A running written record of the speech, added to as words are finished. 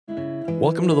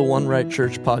Welcome to the One Right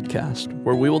Church podcast,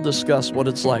 where we will discuss what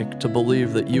it's like to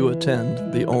believe that you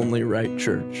attend the only right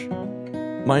church.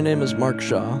 My name is Mark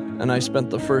Shaw, and I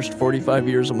spent the first 45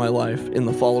 years of my life in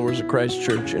the Followers of Christ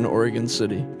Church in Oregon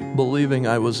City, believing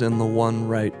I was in the one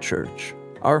right church.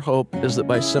 Our hope is that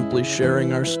by simply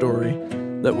sharing our story,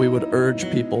 that we would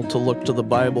urge people to look to the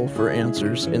Bible for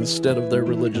answers instead of their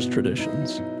religious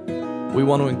traditions. We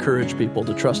want to encourage people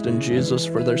to trust in Jesus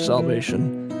for their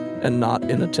salvation and not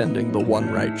in attending the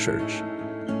one right church.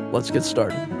 Let's get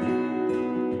started.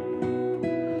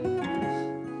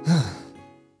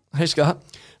 Hey, Scott.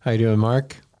 How you doing,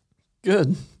 Mark?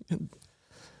 Good.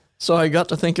 So I got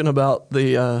to thinking about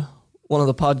the one of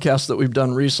the podcasts that we've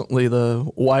done recently, the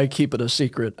Why Keep It a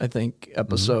Secret, I think,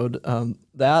 episode.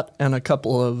 That and a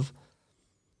couple of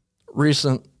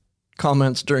recent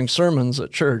comments during sermons at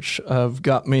church have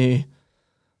got me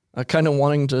kind of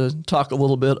wanting to talk a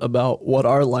little bit about what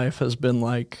our life has been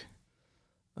like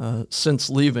since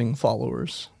leaving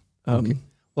Followers. Okay.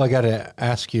 Well, I got to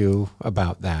ask you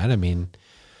about that. I mean,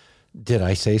 did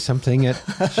I say something at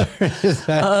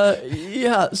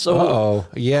yeah. So.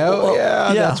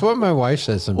 Yeah. That's what my wife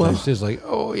says sometimes. Well, she's like,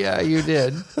 "Oh, yeah, you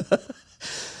did."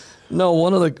 No,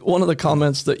 one of the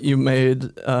comments that you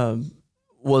made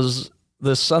was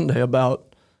this Sunday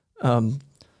about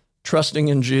trusting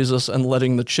in Jesus and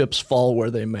letting the chips fall where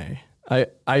they may.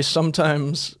 I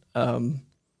sometimes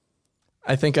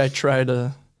I think I try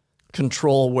to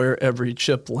control where every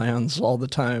chip lands all the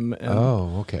time. And,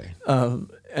 okay.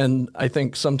 And I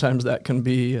think sometimes that can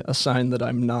be a sign that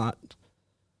I'm not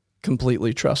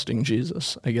completely trusting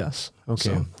Jesus, I guess. Okay.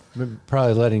 So,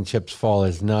 probably letting chips fall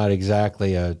is not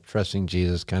exactly a trusting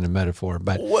Jesus kind of metaphor,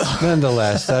 but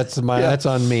nonetheless, that's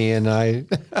on me, and I.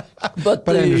 But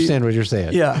I understand what you're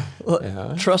saying. Yeah.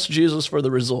 Trust Jesus for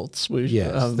the results.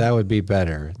 Yes, that would be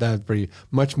better. That would be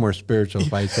much more spiritual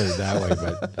if I said it that way.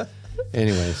 But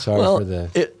anyway, sorry for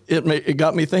the. It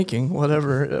got me thinking.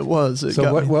 Whatever it was.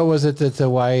 What was it that the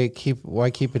Why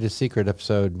Keep It a Secret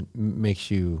episode makes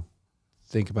you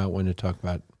think about when to talk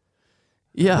about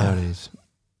nowadays?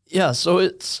 Yeah, so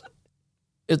it's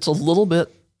a little bit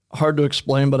hard to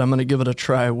explain, but I'm going to give it a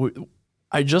try.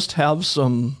 I just have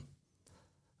some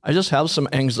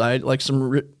anxiety, like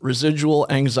some residual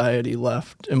anxiety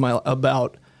left in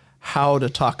about how to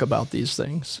talk about these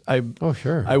things.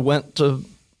 Sure. I went to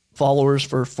Followers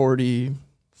for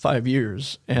 45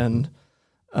 years, and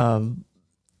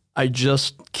I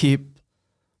just keep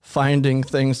finding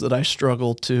things that I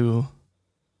struggle to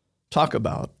talk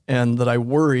about and that I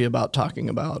worry about talking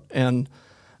about. And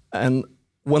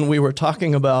when we were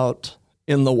talking about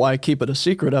in the Why Keep It a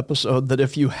Secret episode, that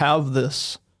if you have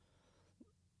this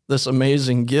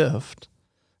amazing gift,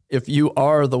 if you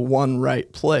are the one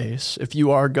right place, if you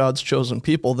are God's chosen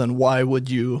people, then why would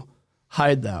you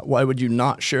hide that? Why would you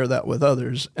not share that with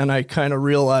others? And I kind of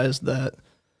realized that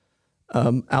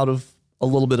out of a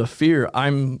little bit of fear,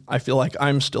 I feel like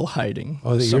I'm still hiding.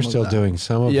 Oh, that you're still doing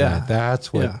some of that.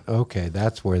 That's what. Yeah. Okay,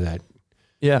 that's where that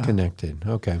connected.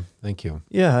 Okay, thank you.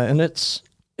 Yeah, and it's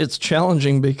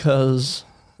challenging because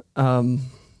there's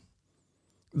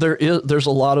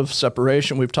a lot of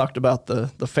separation. We've talked about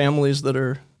the families that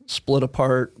are split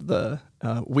apart.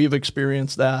 We've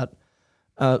experienced that.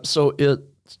 So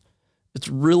it's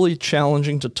really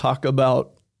challenging to talk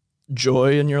about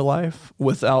joy in your life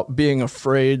without being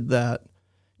afraid that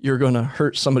you're going to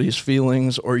hurt somebody's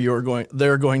feelings, or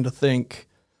they're going to think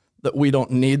that we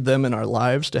don't need them in our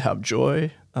lives to have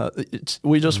joy.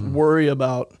 We just worry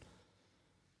about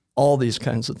all these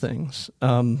kinds of things.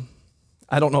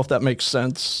 I don't know if that makes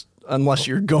sense unless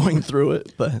you're going through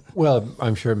it, but well,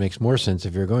 I'm sure it makes more sense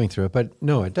if you're going through it. But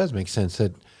no, it does make sense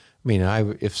that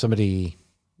if somebody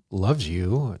loves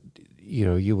you,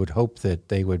 you would hope that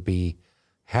they would be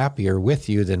happier with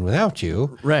you than without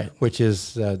you, right? Which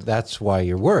is that's why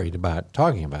you're worried about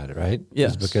talking about it, right?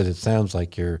 Yes, it's because it sounds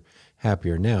like you're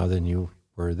happier now than you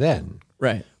were then,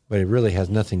 right? But it really has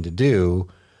nothing to do.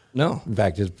 No, in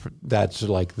fact, that's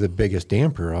like the biggest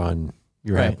damper on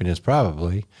your happiness,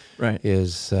 probably. Right,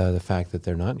 is the fact that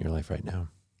they're not in your life right now.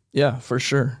 Yeah, for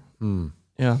sure.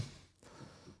 Yeah.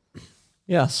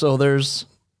 So there's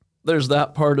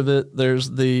that part of it.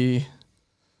 There's the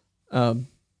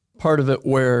part of it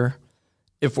where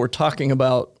if we're talking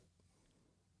about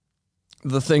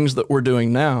the things that we're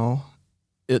doing now,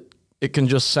 it can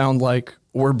just sound like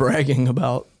we're bragging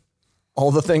about all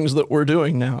the things that we're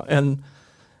doing now. And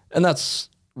that's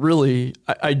really,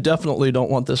 I definitely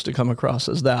don't want this to come across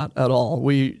as that at all.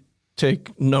 We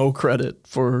take no credit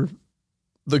for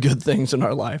the good things in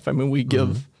our life. I mean, we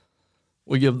give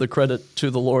the credit to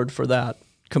the Lord for that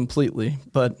completely,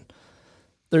 but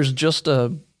there's just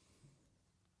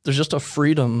there's just a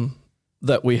freedom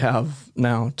that we have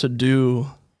now to do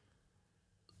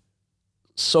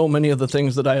so many of the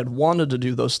things that I had wanted to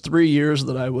do those 3 years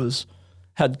that I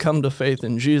had come to faith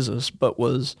in Jesus, but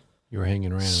was You were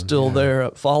hanging around. still there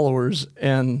at Followers.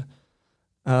 And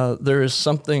there is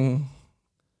something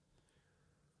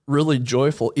really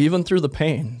joyful, even through the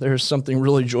pain, there's something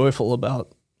really joyful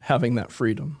about having that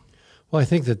freedom. Well, I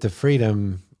think that the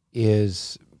freedom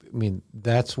is,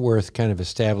 that's worth kind of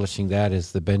establishing that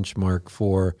as the benchmark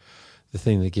for the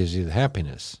thing that gives you the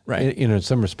happiness. Right. In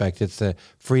some respect, it's the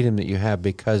freedom that you have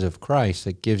because of Christ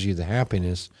that gives you the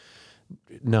happiness,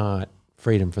 not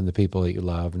freedom from the people that you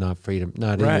love, not freedom,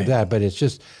 not any of that, but it's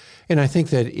just, and I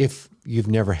think that if you've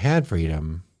never had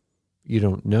freedom, you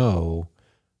don't know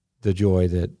the joy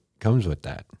that comes with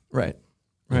that. Right.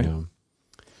 Right.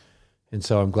 And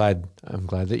so I'm glad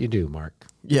that you do, Mark.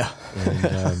 Yeah.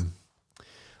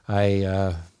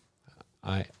 And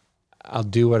I'll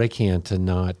do what I can to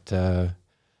not to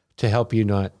help you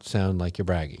not sound like you're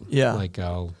bragging. Yeah. Like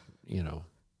I'll,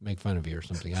 make fun of you or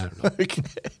something. I don't know. Okay.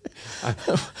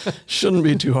 Shouldn't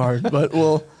be too hard, but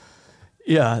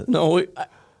no,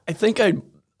 I think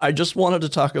I just wanted to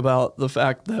talk about the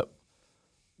fact that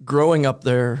growing up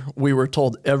there, we were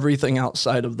told everything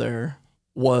outside of there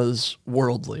was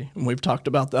worldly. And we've talked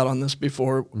about that on this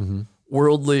before. Mm-hmm.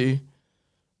 Worldly,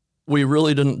 we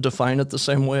really didn't define it the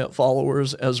same way at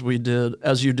Followers as you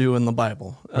do in the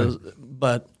Bible. Right.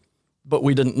 But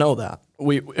we didn't know that.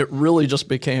 It really just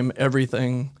became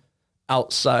everything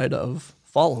outside of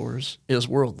Followers is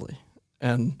worldly.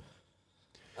 And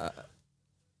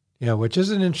which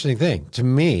is an interesting thing to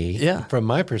me, from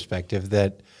my perspective,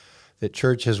 that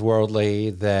church is worldly,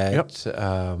 that,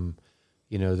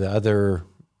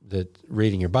 that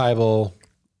reading your Bible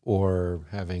or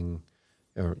having,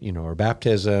 or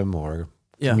baptism or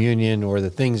communion or the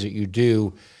things that you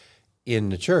do in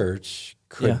the church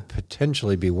could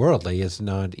potentially be worldly is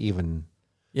not even,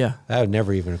 that would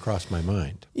never even cross my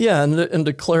mind. Yeah. And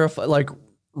to clarify, like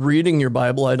reading your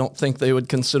Bible, I don't think they would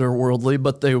consider worldly,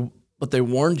 but they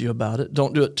warned you about it.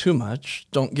 Don't do it too much.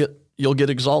 You'll get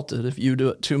exalted if you do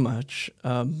it too much.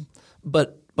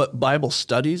 But Bible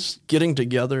studies, getting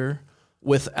together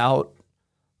without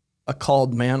a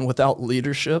called man, without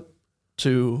leadership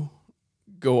to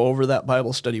go over that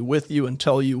Bible study with you and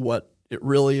tell you what it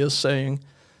really is saying,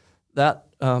 that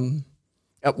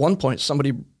at one point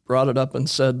somebody brought it up and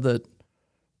said that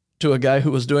to a guy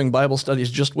who was doing Bible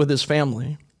studies just with his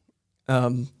family,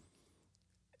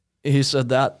 he said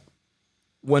that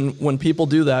when people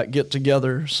do that, get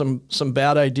together, some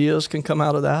bad ideas can come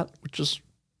out of that, which is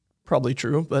probably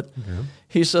true. But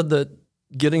he said that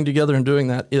getting together and doing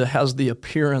that, it has the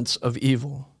appearance of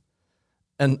evil.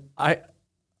 And I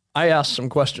asked some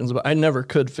questions, but I never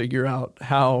could figure out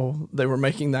how they were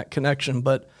making that connection.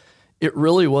 But it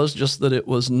really was just that it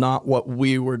was not what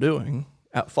we were doing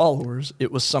at Followers.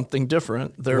 It was something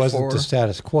different. Therefore, it wasn't the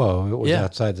status quo. It was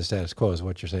outside the status quo is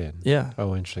what you're saying. Yeah.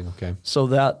 Oh, interesting. Okay. So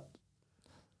that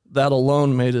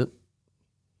alone made it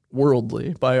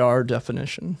worldly by our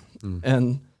definition. Mm.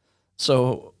 And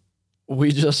so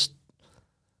we just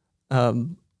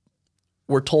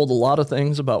were told a lot of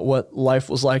things about what life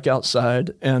was like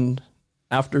outside. And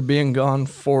after being gone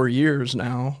 4 years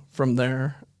now from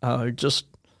there,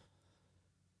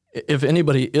 if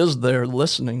anybody is there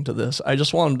listening to this, I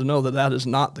just want them to know that is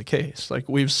not the case. Like,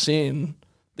 we've seen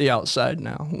the outside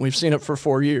now. We've seen it for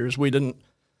 4 years.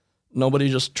 Nobody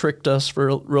just tricked us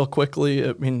for real quickly.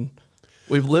 I mean,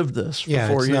 we've lived this for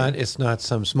 4 years. It's not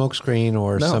some smokescreen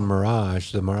or some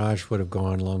mirage. The mirage would have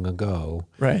gone long ago.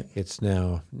 Right. It's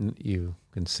now you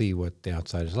can see what the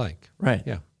outside is like. Right.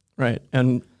 Yeah. Right.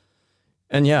 And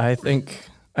I think,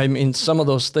 some of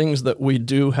those things that we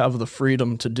do have the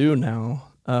freedom to do now,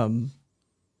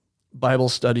 Bible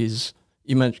studies,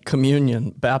 you mentioned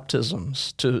communion,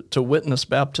 baptisms, to witness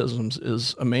baptisms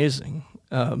is amazing.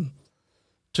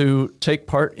 To take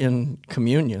part in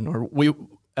communion, or we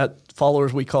at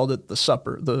Followers, we called it the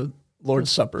supper, the Lord's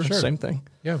Supper, same thing.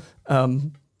 Yeah.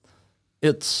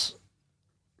 It's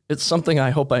something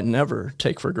I hope I never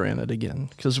take for granted again,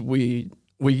 because we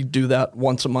do that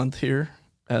once a month here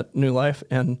at New Life.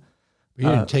 And you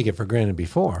didn't take it for granted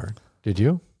before, did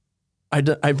you?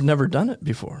 I've never done it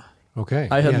before. Okay.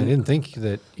 I didn't think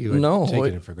that you had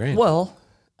taken it for granted. Well,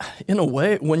 in a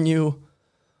way, when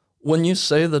you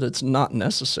say that it's not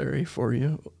necessary for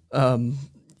you,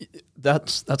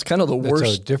 that's kind of the worst.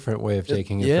 That's a different way of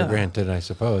taking it for granted, I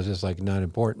suppose. It's like not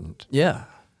important. Yeah.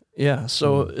 Yeah.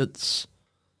 So it's,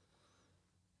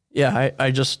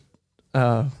 I just,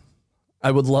 I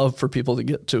would love for people to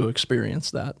get to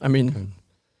experience that.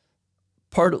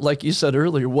 like you said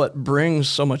earlier, what brings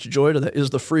so much joy to that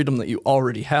is the freedom that you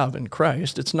already have in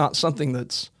Christ. It's not something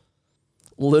that's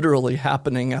literally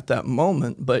happening at that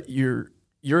moment, but you're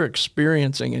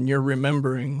experiencing and you're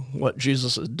remembering what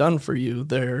Jesus has done for you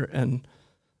there, and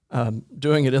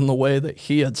doing it in the way that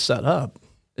he had set up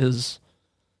is,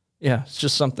 it's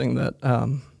just something that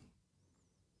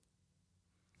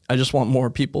I just want more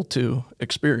people to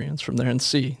experience from there and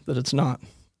see that it's not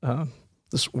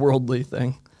this worldly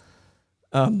thing.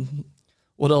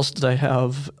 What else did I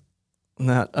have?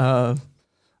 That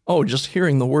just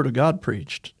hearing the Word of God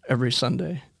preached every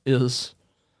Sunday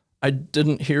I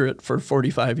didn't hear it for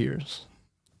 45 years,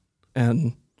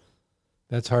 and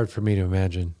that's hard for me to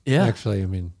imagine. Yeah, actually, I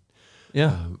mean,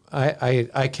 yeah,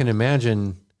 I can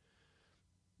imagine,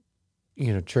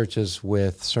 churches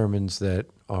with sermons that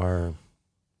are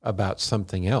about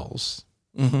something else.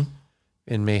 Mm-hmm.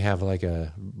 And may have like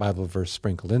a Bible verse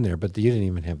sprinkled in there, but you didn't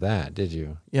even have that, did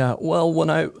you? Yeah. Well, when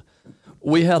I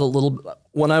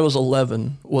was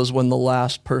 11 was when the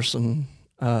last person,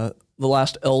 the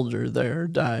last elder there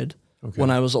died. Okay.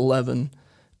 When I was 11,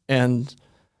 and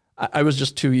I was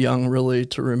just too young really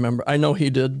to remember. I know he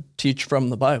did teach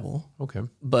from the Bible. Okay.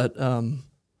 But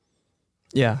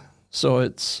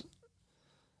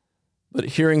but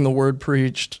hearing the word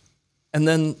preached, and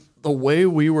then the way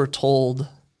we were told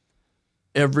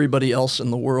everybody else in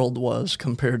the world was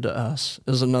compared to us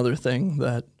is another thing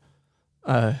that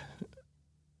I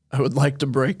would like to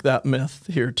break that myth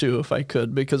here too, if I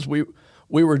could, because we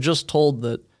were just told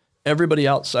that everybody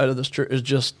outside of this church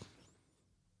is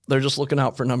they're just looking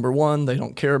out for number one. They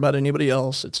don't care about anybody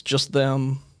else. It's just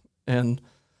them, and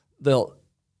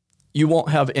you won't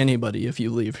have anybody if you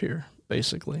leave here,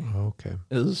 basically. Okay.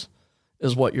 Is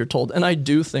what you're told. And I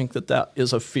do think that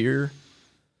is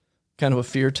kind of a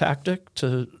fear tactic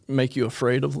to make you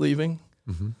afraid of leaving.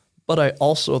 Mm-hmm. But I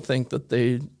also think that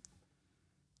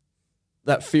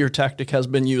that fear tactic has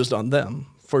been used on them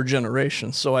for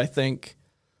generations. So I think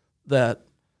that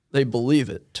they believe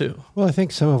it too. Well, I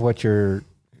think some of what you're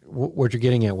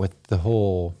getting at with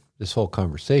this whole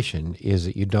conversation is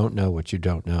that you don't know what you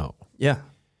don't know. Yeah.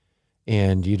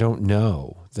 And you don't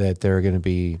know that there are going to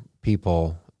be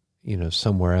people,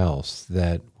 somewhere else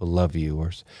that will love you,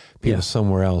 or people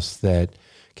somewhere else that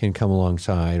can come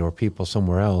alongside, or people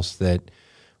somewhere else that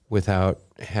without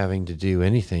having to do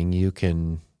anything, you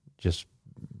can just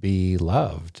be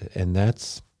loved. And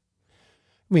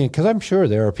because I'm sure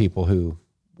there are people who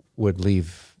would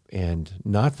leave and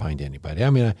not find anybody.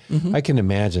 I mean, I can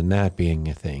imagine that being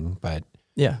a thing, but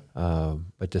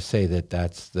but to say that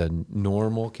that's the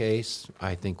normal case,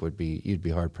 I think you'd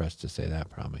be hard pressed to say that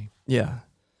probably. Yeah.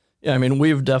 Yeah. I mean,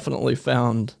 we've definitely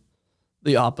found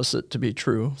the opposite to be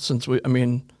true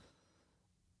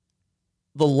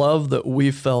the love that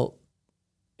we felt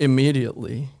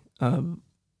immediately,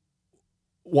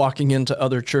 walking into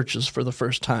other churches for the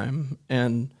first time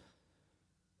and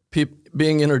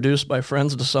being introduced by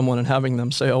friends to someone and having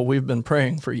them say, "Oh, we've been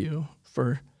praying for you."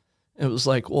 It was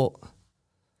like, well,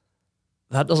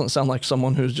 that doesn't sound like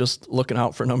someone who's just looking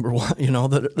out for number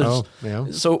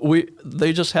one, So we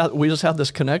just had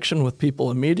this connection with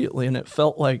people immediately, and it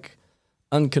felt like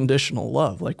unconditional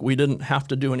love. Like we didn't have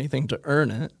to do anything to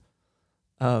earn it.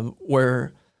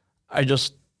 Where I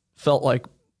just felt like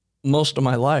most of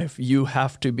my life, you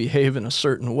have to behave in a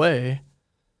certain way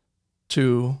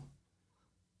to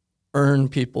earn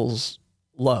people's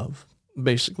love,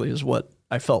 basically, is what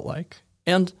I felt like.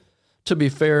 And to be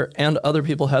fair, and other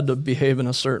people had to behave in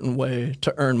a certain way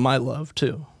to earn my love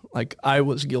too. Like I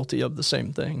was guilty of the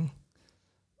same thing.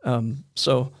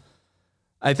 So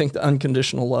I think the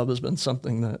unconditional love has been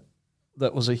something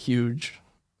that was a huge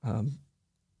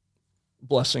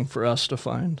blessing for us to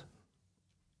find.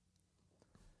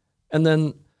 And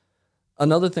then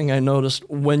another thing I noticed,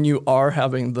 when you are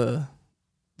having the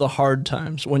hard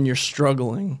times, when you're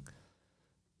struggling,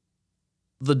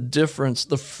 the difference,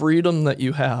 the freedom that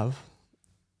you have,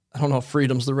 I don't know if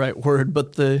freedom's the right word,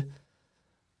 but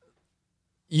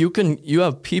you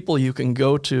have people you can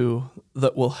go to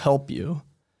that will help you,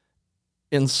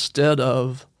 instead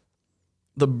of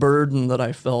the burden that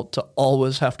I felt to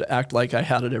always have to act like I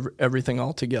had everything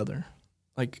all together.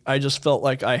 Like I just felt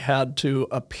like I had to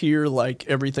appear like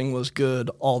everything was good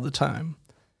all the time.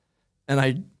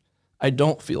 And I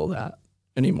don't feel that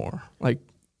anymore. Like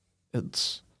I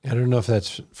don't know if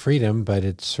that's freedom, but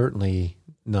it's certainly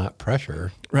not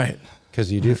pressure. Right.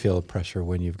 Because you do feel the pressure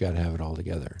when you've got to have it all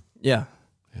together. Yeah.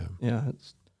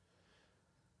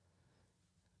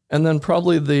 And then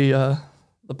probably the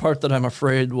part that I'm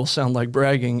afraid will sound like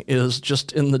bragging is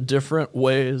just in the different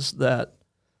ways that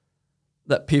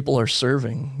people are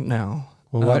serving now.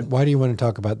 Well, why do you want to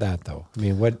talk about that though? I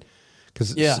mean,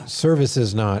 because service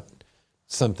is not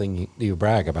something you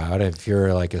brag about. If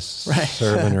you're like a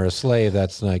servant or a slave,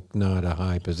 that's like not a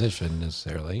high position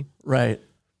necessarily. Right.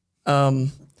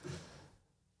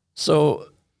 So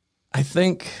I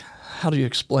think, how do you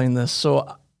explain this?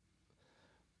 So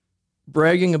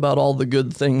bragging about all the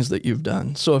good things that you've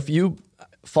done. So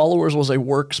followers was a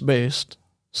works-based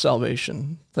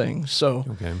salvation thing.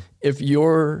 So if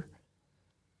you're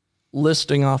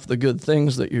listing off the good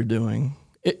things that you're doing,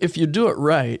 if you do it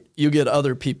right, you get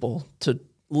other people to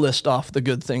list off the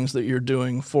good things that you're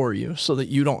doing for you so that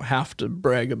you don't have to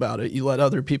brag about it. You let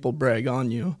other people brag on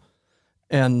you.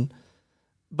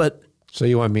 So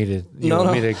you want me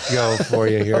to go for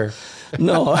you here?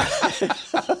 No.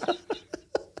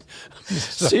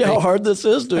 See how hard this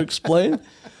is to explain?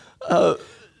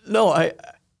 No,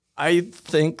 I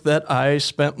think that I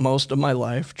spent most of my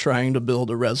life trying to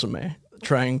build a resume,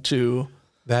 trying to...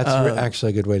 That's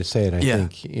actually a good way to say it, I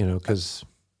think, because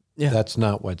that's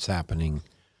not what's happening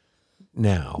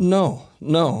now. No.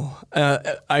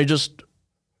 I just...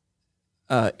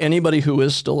 anybody who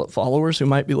is still at Followers who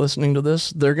might be listening to this,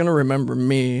 they're going to remember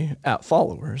me at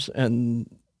Followers. And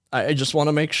I just want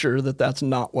to make sure that that's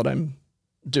not what I'm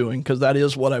doing, because that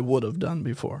is what I would have done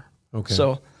before. Okay.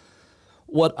 So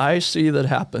what I see that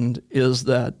happened is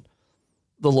that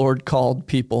the Lord called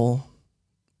people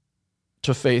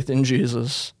to faith in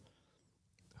Jesus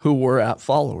who were at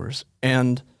Followers.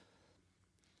 And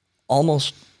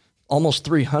almost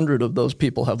 300 of those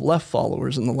people have left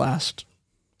Followers in the last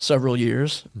several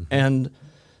years. Mm-hmm. And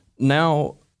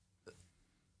now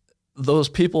those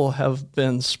people have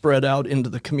been spread out into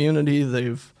the community.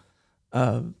 They're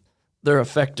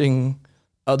affecting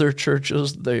other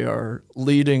churches. They are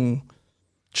leading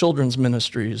children's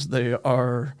ministries. They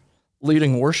are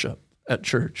leading worship at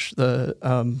church.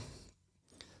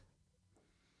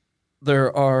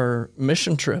 There are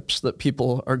mission trips that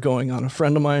people are going on. A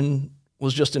friend of mine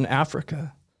was just in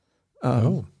Africa.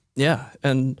 Yeah.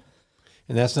 And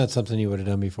that's not something you would have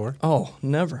done before? Oh,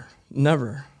 never.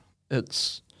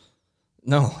 It's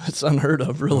unheard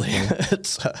of, really.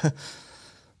 Okay.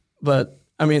 But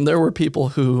I mean, there were people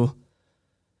who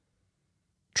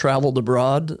traveled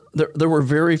abroad. There were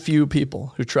very few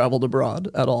people who traveled abroad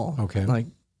at all. Okay.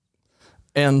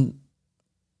 And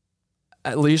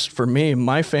at least for me,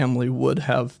 my family would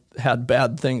have had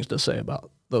bad things to say about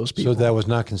those people. So that was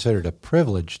not considered a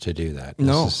privilege to do that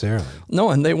necessarily. No,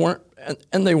 and they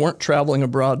weren't traveling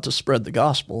abroad to spread the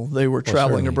gospel. They were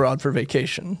traveling abroad for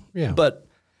vacation. Yeah. But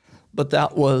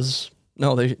that was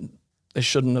they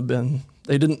shouldn't have been.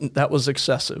 They didn't. That was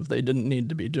excessive. They didn't need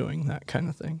to be doing that kind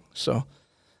of thing. So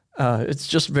it's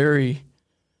just everything.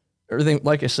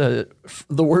 Like I said,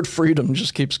 the word freedom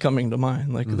just keeps coming to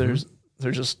mind. Like there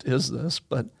just is this.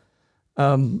 But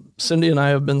Cindy and I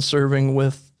have been serving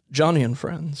with Johnny and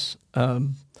Friends.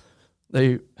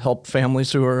 They help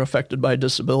families who are affected by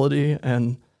disability,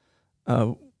 and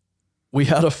we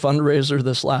had a fundraiser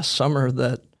this last summer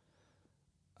that.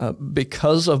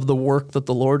 Because of the work that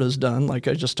the Lord has done, like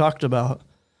I just talked about,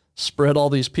 spread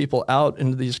all these people out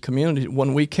into these communities.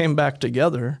 When we came back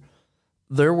together,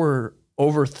 there were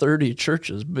over 30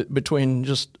 churches between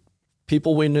just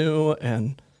people we knew,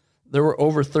 and there were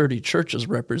over 30 churches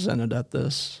represented at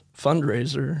this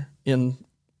fundraiser in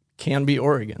Canby,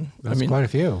 Oregon. That's quite a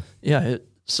few. Yeah.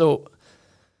 So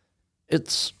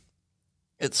it's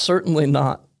certainly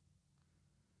not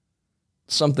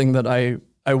something that I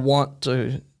want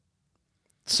to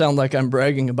sound like I'm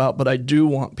bragging about, but I do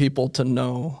want people to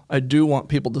know. I do want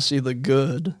people to see the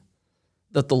good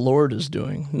that the Lord is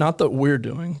doing. Not that we're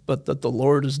doing, but that the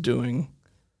Lord is doing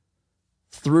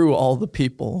through all the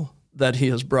people that he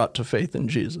has brought to faith in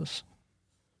Jesus.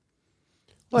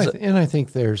 Well, and I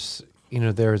think there's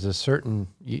a certain,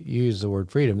 you use the word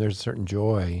freedom, there's a certain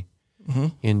joy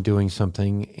in doing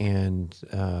something and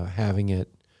having it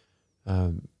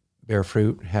bear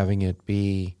fruit, having it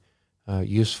be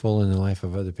useful in the life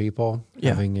of other people,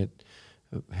 knowing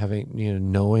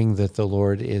that the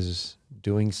Lord is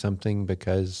doing something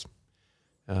because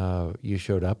you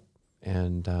showed up,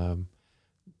 and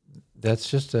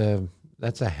that's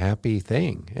a happy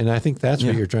thing. And I think that's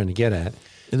what you're trying to get at.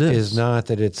 It is not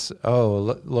that it's,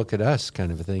 look at us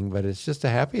kind of a thing, but it's just a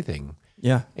happy thing.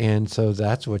 Yeah. And so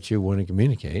that's what you want to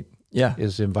communicate. Yeah.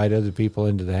 Is invite other people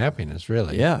into the happiness,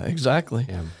 really. Yeah, exactly.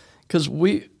 Yeah. Because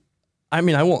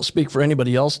I won't speak for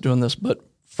anybody else doing this, but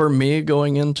for me,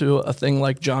 going into a thing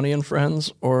like Johnny and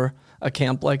Friends or a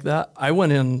camp like that, I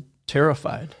went in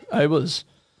terrified. I was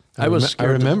scared. I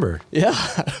remember.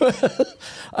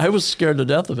 I was scared to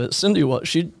death of it. Cindy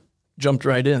she jumped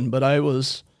right in, but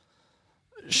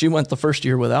she went the first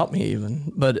year without me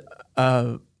even, but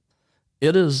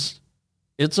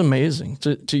it's amazing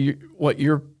to what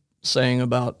you're saying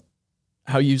about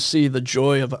how you see the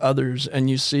joy of others and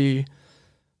you see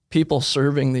people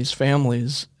serving these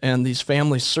families and these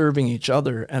families serving each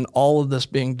other, and all of this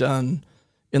being done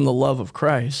in the love of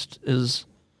Christ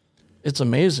it's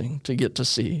amazing to get to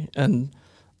see. And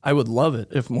I would love it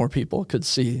if more people could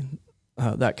see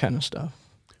that kind of stuff.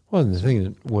 Well, and the thing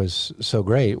that was so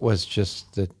great was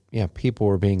just that, people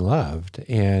were being loved,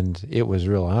 and it was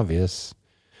real obvious.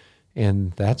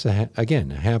 And that's,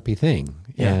 again, a happy thing.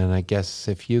 Yeah. And I guess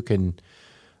if you can,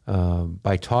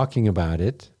 by talking about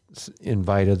it,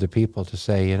 invite other people to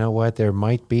say, you know what, there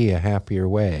might be a happier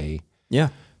way. Yeah.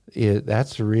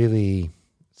 That's really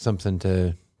something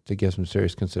to give some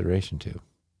serious consideration to.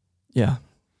 Yeah.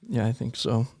 Yeah, I think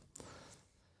so.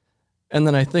 And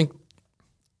then I think,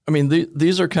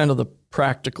 these are kind of the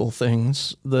practical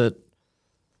things that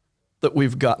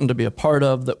we've gotten to be a part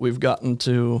of, that we've gotten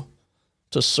to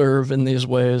serve in these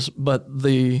ways. But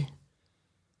the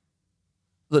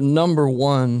number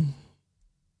one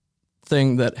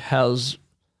thing that has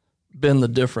been the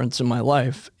difference in my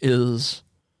life is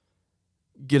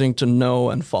getting to know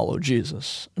and follow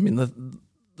Jesus.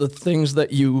 The things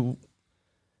that you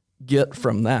get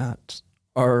from that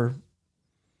are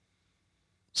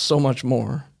so much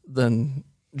more than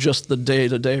just the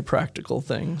day-to-day practical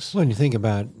things. When you think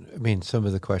about, some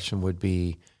of the question would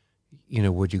be,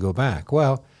 would you go back?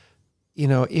 Well,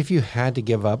 if you had to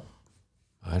give up,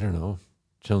 I don't know,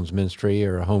 children's ministry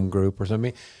or a home group or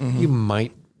something, you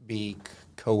might be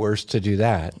coerced to do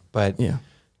that. But yeah.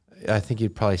 I think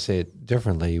you'd probably say it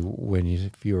differently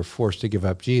if you were forced to give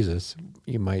up Jesus.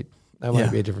 That might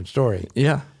be a different story.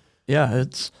 Yeah, yeah.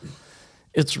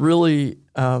 It's really,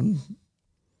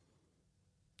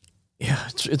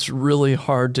 it's really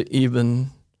hard to even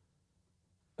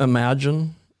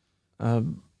imagine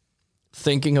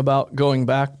thinking about going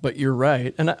back. But you're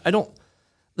right, and I don't.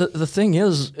 The thing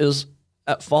is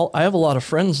at Fall, I have a lot of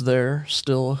friends there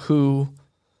still who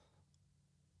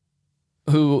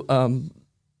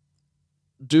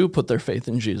do put their faith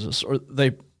in Jesus, or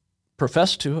they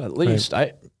profess to, at least.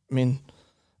 Right.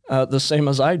 The same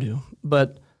as I do.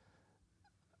 But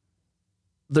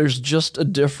there's just a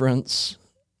difference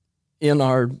in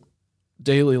our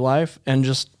daily life and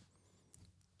just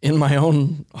in my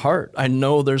own heart. I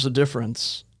know there's a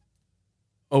difference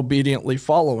obediently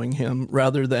following him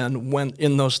rather than when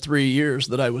in those 3 years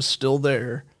that I was still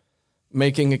there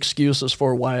making excuses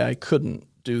for why I couldn't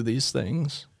do these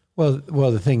things. Well,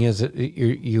 the thing is that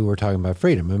you were talking about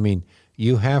freedom.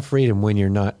 You have freedom when you're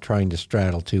not trying to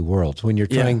straddle two worlds. When you're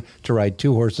trying to ride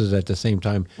two horses at the same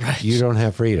time, right. You don't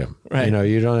have freedom. Right.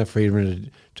 You don't have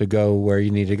freedom to go where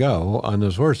you need to go on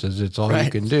those horses. It's all you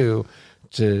can do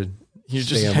to You're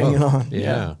stay just hanging on.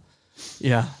 Yeah.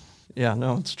 Yeah,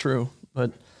 no, it's true.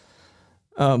 But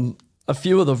a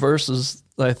few of the verses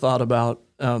that I thought about,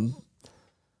 the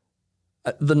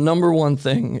number one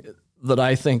thing that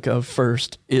I think of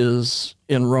first is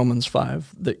in Romans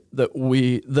 5,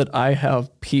 that I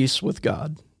have peace with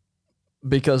God,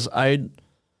 because I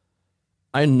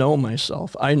know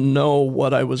myself. I know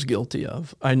what I was guilty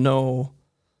of. I know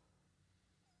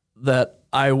that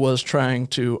I was trying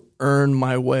to earn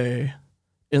my way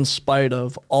in spite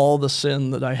of all the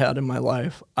sin that I had in my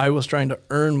life. I was trying to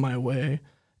earn my way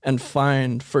and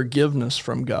find forgiveness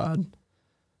from God.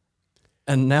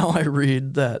 And now I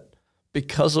read that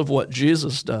because of what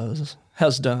Jesus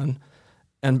has done,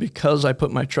 and because I put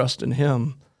my trust in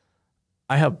him,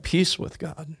 I have peace with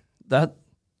God. And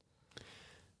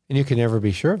you can never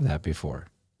be sure of that before.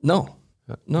 No.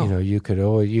 You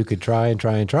could try and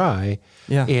try and try,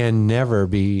 and never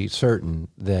be certain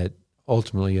that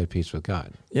ultimately you had peace with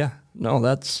God. Yeah. No,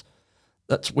 that's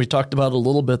we talked about a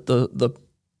little bit the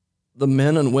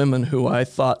men and women who I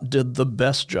thought did the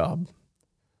best job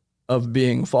of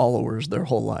being followers their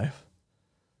whole life,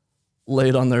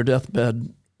 laid on their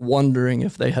deathbed wondering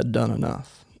if they had done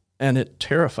enough. And it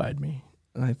terrified me.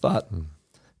 And I thought,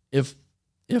 if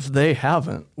they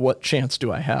haven't, what chance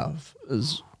do I have,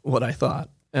 is what I thought.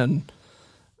 And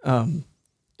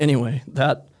anyway,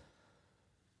 that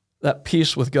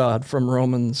peace with God from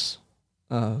Romans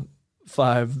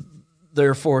 5,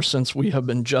 therefore, since we have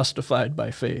been justified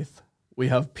by faith, we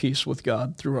have peace with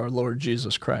God through our Lord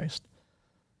Jesus Christ.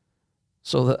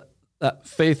 So that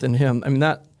faith in him,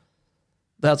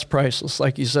 that's priceless.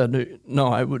 Like you said, no,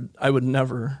 I would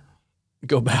never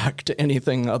go back to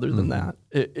anything other than that.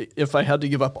 If I had to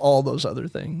give up all those other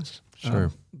things.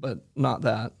 Sure. But not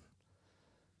that.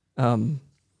 To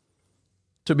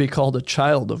be called a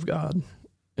child of God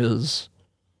is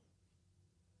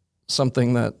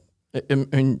something that, I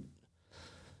mean,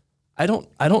 I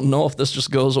don't know if this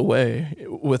just goes away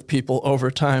with people over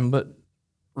time, but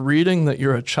reading that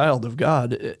you're a child of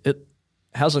God, it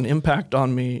has an impact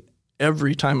on me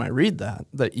every time I read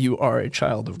that you are a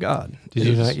child of God. Did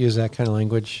you not use that kind of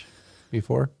language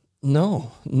before?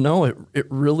 No, it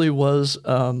really was,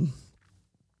 all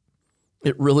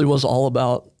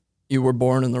about you were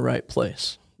born in the right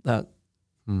place.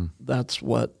 That's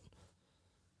what,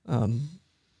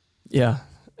 yeah.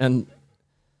 And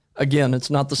again, it's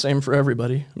not the same for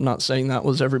everybody. I'm not saying that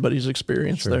was everybody's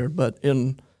experience there, but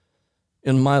in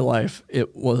my life,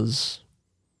 it was,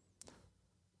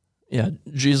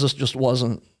 Jesus just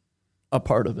wasn't a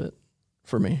part of it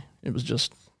for me. It was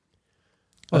just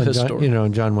a history.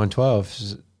 John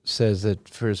 1:12 says that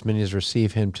for as many as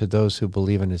receive him, to those who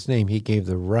believe in his name, he gave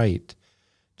the right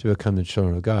to become the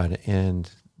children of God.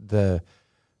 And the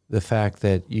fact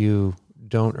that you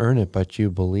don't earn it, but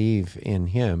you believe in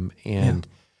him, and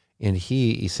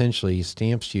he essentially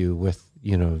stamps you with,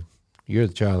 you're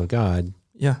the child of God.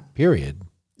 Yeah. Period.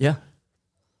 Yeah.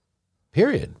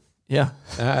 Period. Yeah.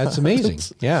 That's amazing.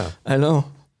 Yeah. I know.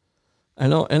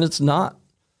 And it's not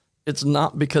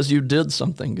because you did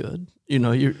something good.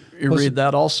 You read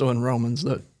that also in Romans,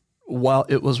 that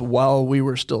while we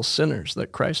were still sinners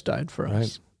that Christ died for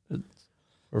us.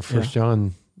 Or 1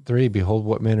 John 3, behold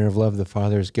what manner of love the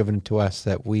Father has given to us,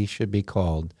 that we should be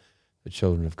called the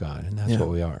children of God. And that's what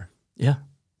we are. Yeah.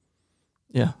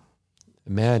 Yeah.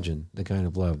 Imagine the kind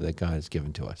of love that God has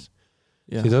given to us.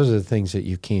 Yeah. See, those are the things that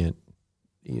you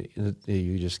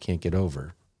just can't get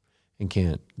over and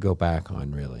can't go back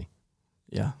on, really.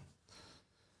 Yeah.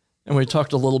 And we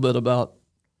talked a little bit about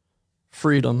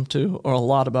freedom too, or a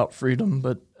lot about freedom,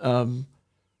 but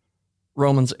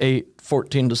Romans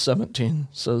 8:14-17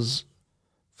 says,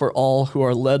 for all who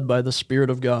are led by the Spirit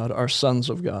of God are sons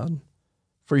of God.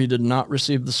 For you did not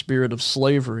receive the spirit of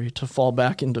slavery to fall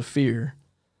back into fear,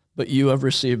 but you have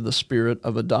received the spirit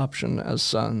of adoption as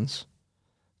sons,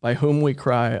 by whom we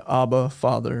cry, Abba,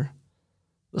 Father.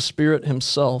 The Spirit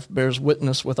himself bears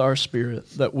witness with our spirit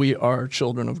that we are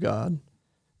children of God.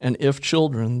 And if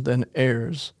children, then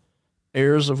heirs,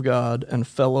 heirs of God and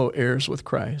fellow heirs with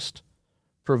Christ,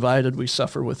 provided we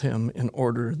suffer with him in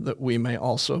order that we may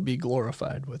also be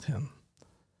glorified with him.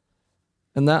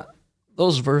 And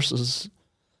those verses,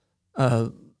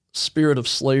 spirit of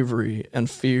slavery and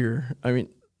fear, I mean,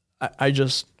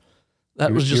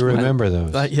 you remember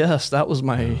those? Yes, that was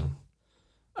my,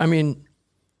 I mean,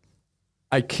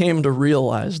 I came to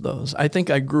realize those. I think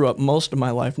I grew up most of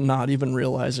my life not even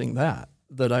realizing that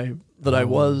I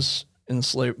was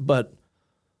enslaved. But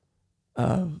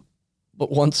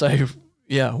once I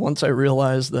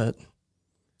realized that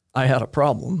I had a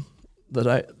problem, that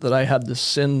I had this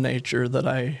sin nature that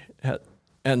I had,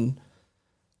 and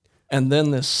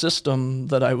then this system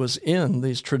that I was in,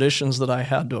 these traditions that I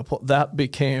had to uphold, that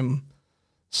became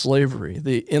slavery.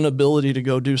 The inability to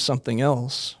go do something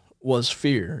else was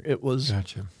fear. It was,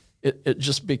 gotcha. It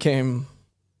just became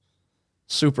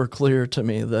super clear to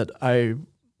me that I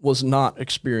was not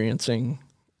experiencing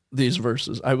these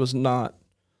verses. I was not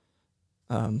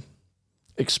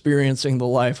experiencing the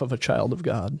life of a child of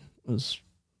God.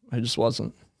 I just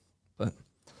wasn't.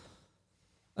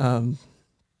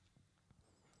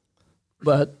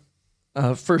 But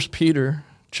 1 Peter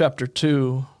chapter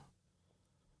 2,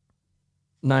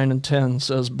 9 and 10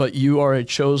 says, but you are a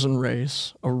chosen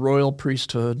race, a royal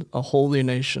priesthood, a holy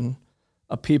nation,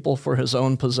 a people for his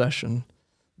own possession,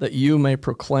 that you may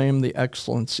proclaim the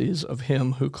excellencies of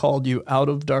him who called you out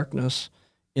of darkness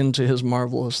into his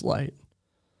marvelous light.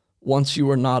 Once you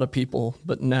were not a people,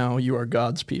 but now you are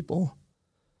God's people.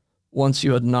 Once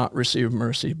you had not received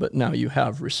mercy, but now you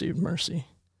have received mercy.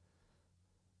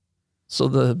 So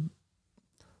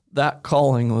that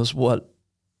calling was what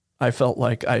I felt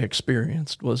like I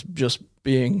experienced, was just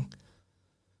being,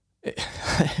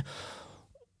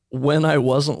 when I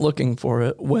wasn't looking for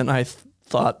it, when I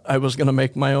thought I was going to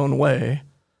make my own way,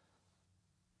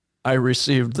 I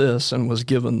received this and was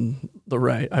given the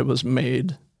right. I was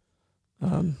made.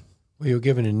 Well, you're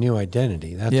given a new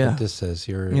identity. That's what this says.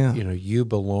 You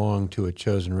belong to a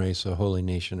chosen race, a holy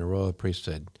nation, a royal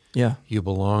priesthood. Yeah. You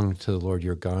belong to the Lord,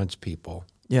 you're God's people.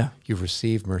 Yeah. You've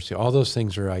received mercy. All those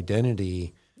things are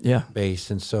identity based.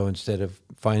 And so instead of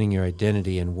finding your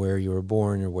identity in where you were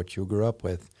born or what you grew up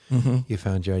with, you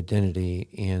found your identity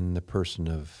in the person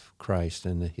of Christ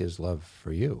and his love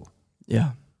for you.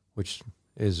 Yeah. Which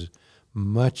is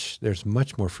there's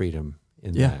much more freedom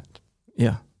in that.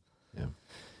 Yeah. Yeah.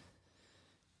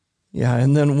 Yeah.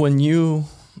 And then when you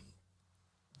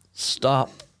stop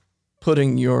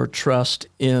putting your trust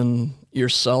in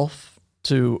yourself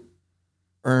to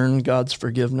earn God's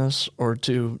forgiveness or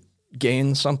to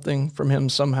gain something from him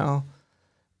somehow,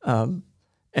 and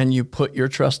you put your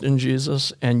trust in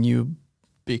Jesus and you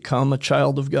become a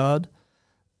child of God,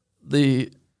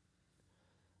 the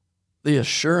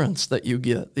assurance that you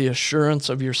get, the assurance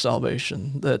of your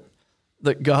salvation, that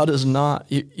God is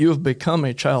not, you have become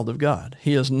a child of God.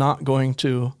 He is not going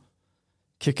to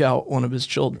kick out one of his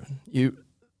children.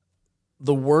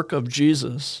 The work of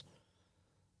Jesus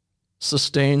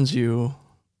sustains you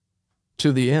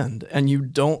to the end. And you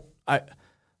don't,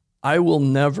 I will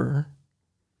never,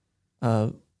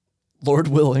 Lord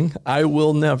willing, I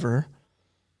will never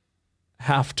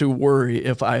have to worry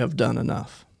if I have done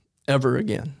enough ever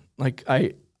again. Like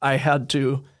I had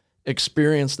to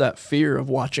experience that fear of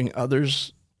watching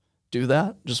others do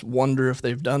that, just wonder if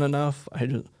they've done enough.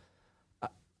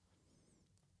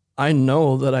 I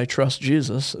know that I trust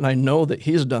Jesus, and I know that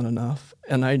he's done enough,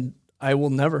 and I will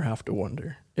never have to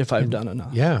wonder if I've done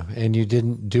enough. Yeah, and you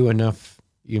didn't do enough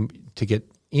to get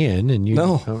in, and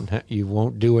you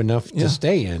won't do enough to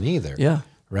stay in either. Yeah.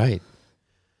 Right.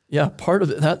 Yeah, part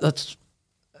of it, that's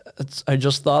I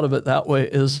just thought of it that way,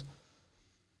 is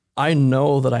I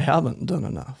know that I haven't done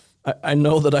enough. I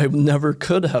know that I never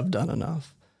could have done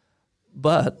enough,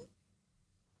 but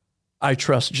I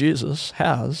trust Jesus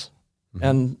has,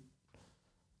 and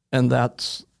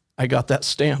that's, I got that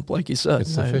stamp, like you said.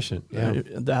 It's sufficient.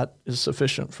 That is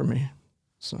sufficient for me.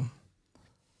 So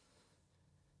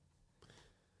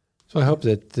I hope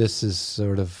that this is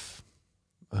sort of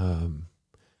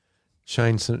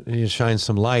shine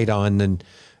some light on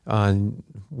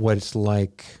what it's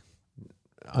like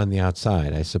on the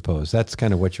outside, I suppose. That's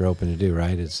kind of what you're open to do,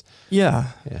 right? Yeah.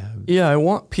 I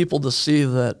want people to see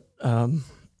that, well,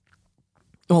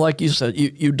 like you said,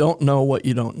 you don't know what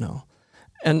you don't know.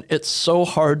 And it's so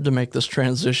hard to make this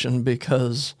transition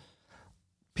because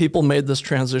people made this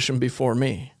transition before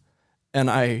me. And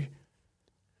I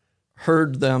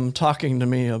heard them talking to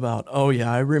me about, oh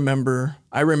yeah, I remember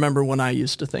when I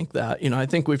used to think that. I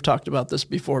think we've talked about this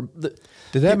before.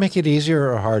 Did that make it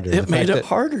easier or harder? It made it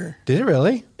harder. Did it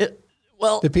really?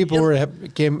 The people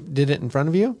did it in front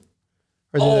of you?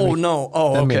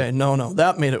 Okay. No.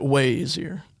 That made it way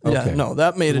easier. Okay. Yeah, no,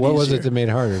 that made it easier. What was it that made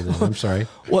it harder then? I'm sorry.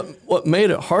 What made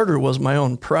it harder was my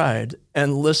own pride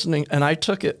and listening. And I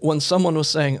took it when someone was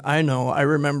saying, I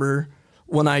remember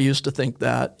when I used to think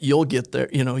that, you'll get there,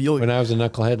 When I was a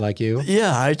knucklehead like you?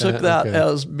 Yeah, I took that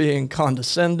as being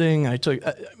condescending.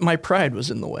 My pride was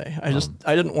in the way. I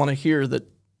didn't want to hear that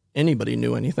anybody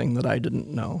knew anything that I didn't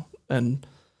know. And,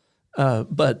 so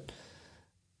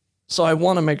I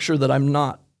want to make sure that I'm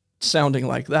not sounding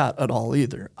like that at all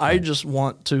either. I just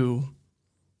want to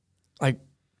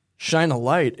shine a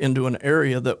light into an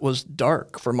area that was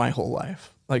dark for my whole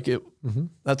life.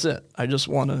 That's it. I just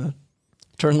want to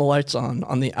turn the lights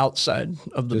on the outside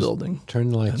of the building. Turn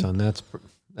the lights on. That's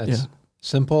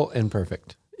simple and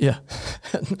perfect. Yeah.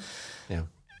 Yeah.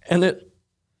 And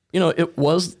it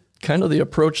was kind of the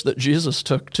approach that Jesus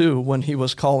took too when he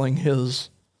was calling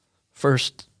his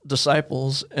first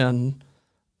disciples, and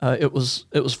it was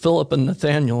Philip and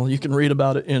Nathaniel. You can read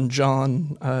about it in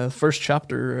John, first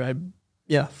chapter of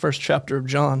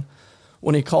John.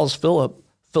 When he calls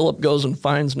Philip goes and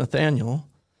finds Nathaniel.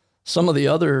 Some of the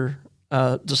other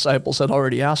disciples had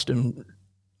already asked him,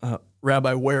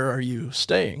 Rabbi, where are you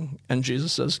staying? And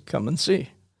Jesus says, come and see.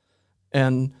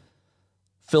 And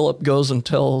Philip goes and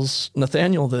tells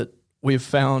Nathaniel that we've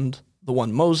found the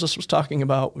one Moses was talking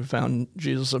about. We found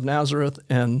Jesus of Nazareth.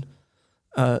 And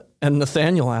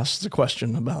Nathaniel asks the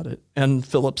question about it. And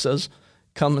Philip says,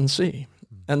 come and see.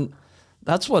 And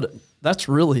that's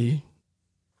really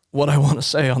what I want to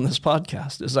say on this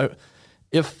podcast is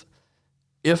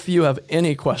if you have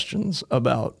any questions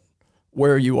about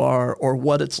where you are or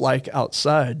what it's like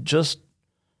outside, just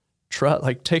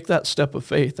take that step of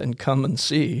faith and come and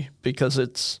see, because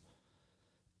it's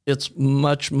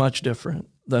much, much different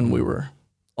than we were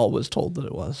always told that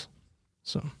it was.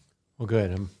 So, well,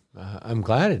 good. I'm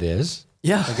glad it is.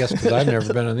 Yeah, I guess because I've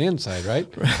never been on the inside, right?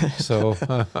 So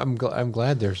I'm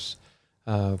glad there's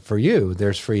for you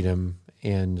there's freedom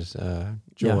and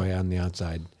joy on the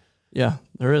outside. Yeah,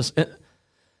 there is,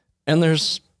 and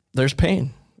there's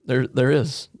pain.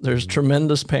 There's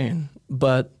tremendous pain,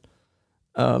 but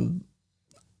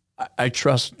I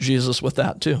trust Jesus with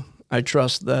that too. I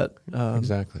trust that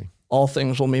exactly all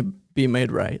things will be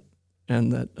made right,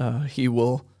 and that he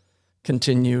will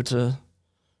continue to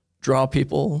draw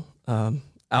people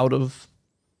out of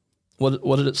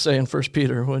what did it say in 1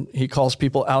 Peter when he calls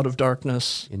people out of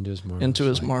darkness into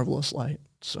his marvelous light.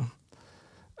 So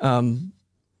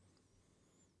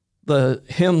the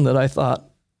hymn that I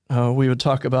thought we would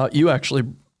talk about, you actually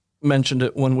mentioned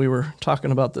it when we were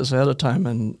talking about this ahead of time,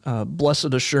 and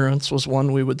Blessed Assurance was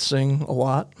one we would sing a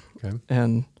lot. Okay.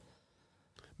 And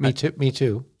Me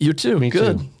too. You too. Me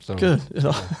good. too. So, good. It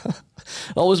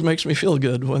always makes me feel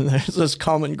good when there's this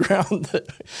common ground that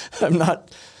I'm not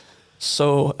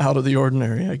so out of the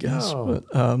ordinary, I guess. No.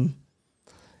 But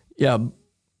yeah,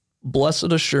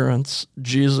 Blessed Assurance,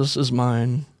 Jesus is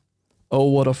mine. Oh,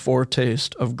 what a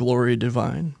foretaste of glory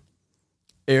divine.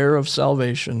 Heir of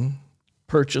salvation,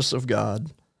 purchase of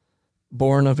God,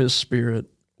 born of his Spirit,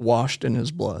 washed in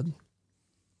his blood.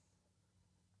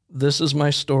 This is my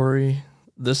story,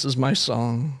 this is my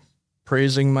song,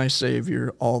 praising my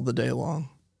Savior all the day long.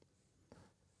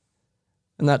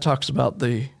 And that talks about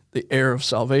the heir of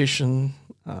salvation.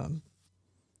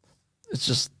 It's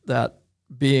just that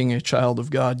being a child of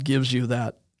God gives you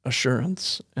that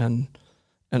assurance, and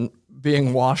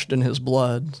being washed in his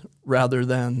blood rather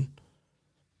than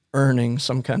earning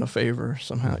some kind of favor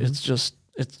somehow. Mm-hmm. It's just,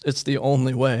 it's the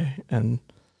only way. And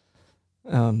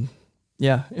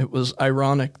yeah, it was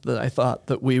ironic that I thought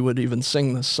that we would even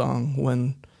sing this song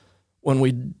when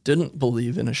we didn't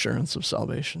believe in assurance of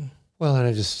salvation. Well,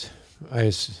 and since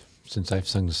I've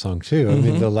sung the song too, I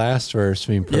mean, the last verse,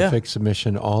 perfect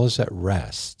submission, all is at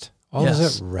rest. All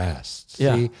is at rest.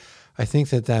 Yeah. See, I think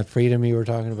that freedom you were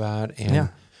talking about, and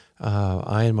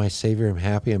I and my Savior am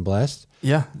happy and blessed.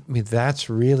 Yeah. I mean,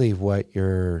 that's really what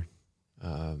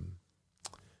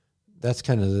that's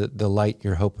kind of the light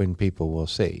you're hoping people will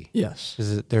see. Yes.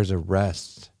 Because there's a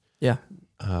rest Yeah.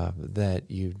 that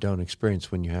you don't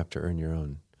experience when you have to earn your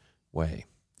own way.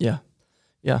 Yeah.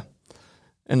 Yeah.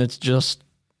 And it's just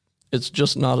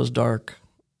not as dark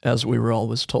as we were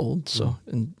always told. So,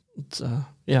 and it's,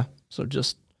 so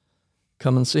just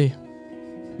come and see.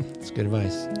 It's good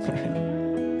advice.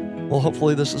 Well,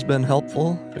 hopefully this has been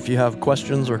helpful. If you have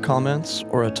questions or comments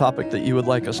or a topic that you would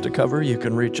like us to cover, you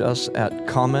can reach us at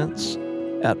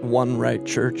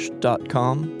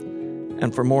comments@onerightchurch.com.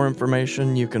 And for more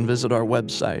information, you can visit our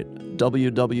website,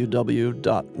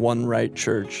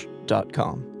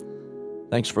 www.onerightchurch.com.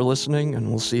 Thanks for listening, and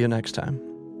we'll see you next time.